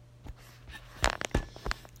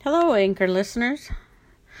Hello, Anchor listeners.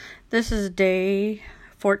 This is day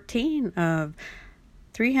 14 of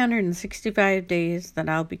 365 days that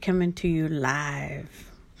I'll be coming to you live.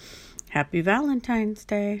 Happy Valentine's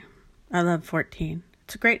Day. I love 14.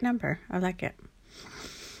 It's a great number. I like it.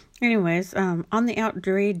 Anyways, on the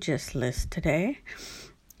outrageous list today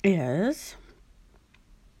is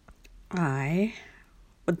I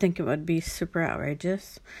would think it would be super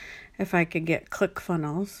outrageous if I could get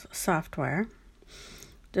ClickFunnels software.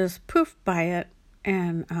 Just buy it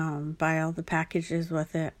and buy all the packages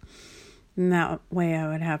with it. And that way I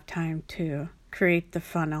would have time to create the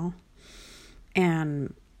funnel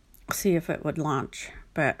and see if it would launch.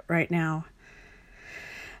 But right now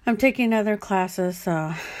I'm taking other classes,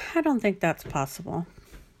 so I don't think that's possible.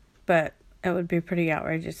 But it would be pretty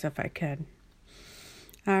outrageous if I could.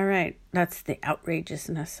 All right, that's the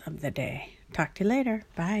outrageousness of the day. Talk to you later.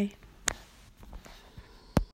 Bye.